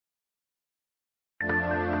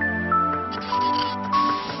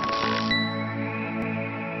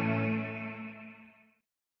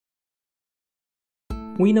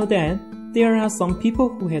We know that there are some people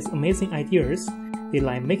who has amazing ideas. They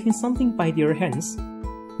like making something by their hands.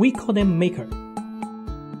 We call them maker.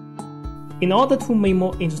 In order to make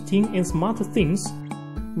more interesting and smarter things,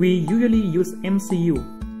 we usually use MCU,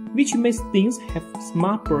 which makes things have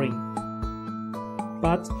smart brain.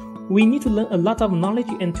 But we need to learn a lot of knowledge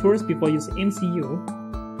and tools before using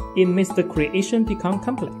MCU. It makes the creation become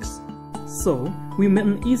complex. So, we made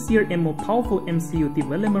an easier and more powerful MCU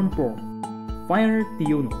development board,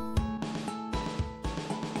 Fireduino.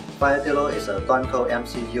 Fireduino is a dual-core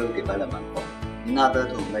MCU development board. In order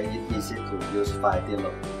to make it easy to use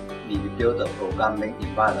Fireduino, we built a programming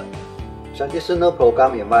environment. Traditional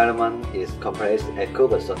program environment is complex and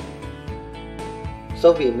cumbersome.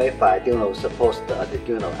 So we made Fireduino support the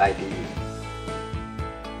Arduino IDE.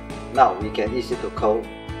 Now we can easy to code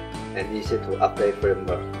and easy to update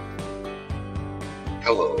firmware.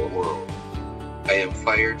 Hello world, I am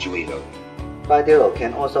Fireduino. Fireduino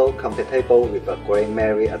can also compatible with a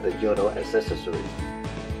grandmary Arduino accessory.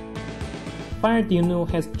 Fireduino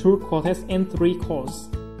has two Cortex-M3 cores.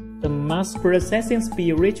 The max processing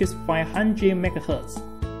speed reaches 500 MHz.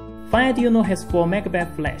 Fireduino has 4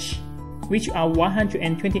 MB flash, which are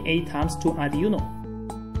 128 times to Arduino.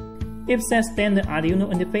 If set standard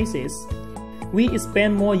Arduino interfaces, we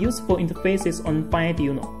expand more useful interfaces on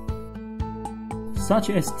Fireduino, such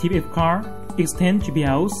as TPF card, extend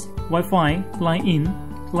GPIOs, Wi-Fi, line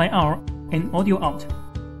in, line out, and audio out.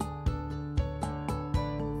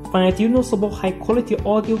 Fireduino supports high-quality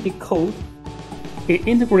audio decode. It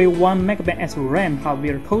integrates 1 MB as RAM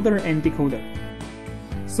hardware coder and decoder.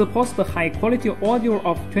 Supports the high-quality audio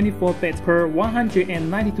of 24 bits per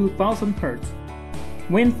 192,000 Hz.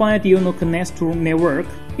 When Fireduino connects to network,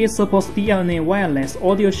 it supports DNA wireless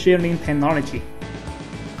audio sharing technology.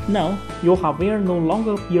 Now, your hardware no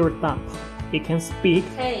longer built up. It can speak.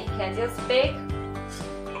 Hey, can you speak?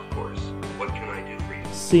 Of course. What can I do for you?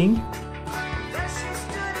 Sing,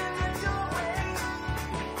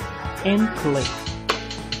 and play.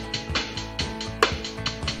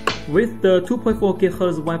 With the 2.4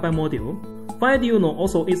 GHz Wi-Fi module, Fireduino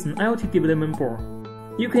also is an IoT development board.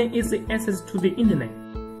 You can easily access to the internet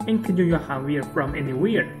and control your hardware from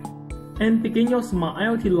anywhere and begin your smart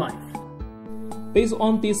IoT life. Based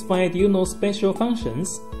on these Fireduino special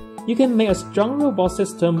functions, you can make a strong robot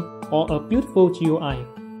system or a beautiful GUI.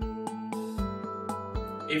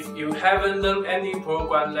 If you haven't learned any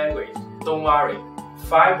program language, don't worry.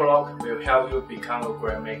 Fireblock will help you become a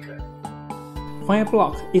great maker.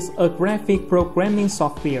 Fireblock is a graphic programming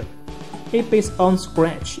software. It's based on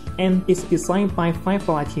Scratch and is designed by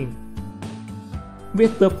Firefly team.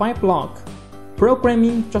 With the Fireblock,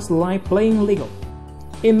 programming just like playing Lego.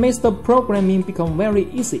 It makes the programming become very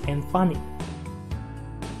easy and funny.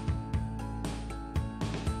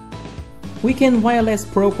 We can wireless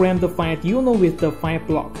program the Fireduino with the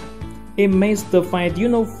Fireblock. It makes the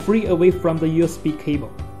Fireduino free away from the USB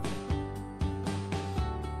cable.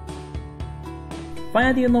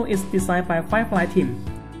 Fireduino is designed by Firefly team,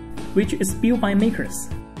 which is built by makers.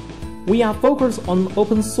 We are focused on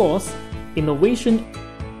open source, innovation,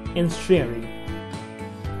 and sharing.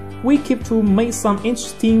 We keep to make some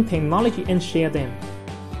interesting technology and share them.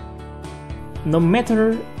 No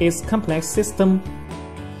matter its complex system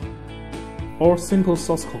or simple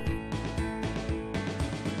source code.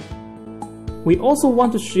 We also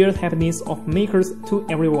want to share the happiness of makers to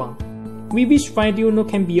everyone. We wish Fireduino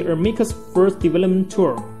can be a maker's first development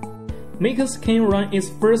tool. Makers can run its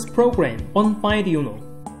first program on Fireduino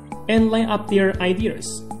and line up their ideas.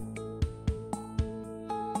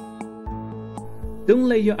 Don't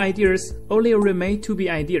let your ideas only remain to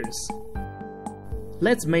be ideas.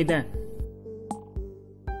 Let's make them.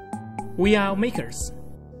 We are makers.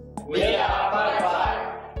 We are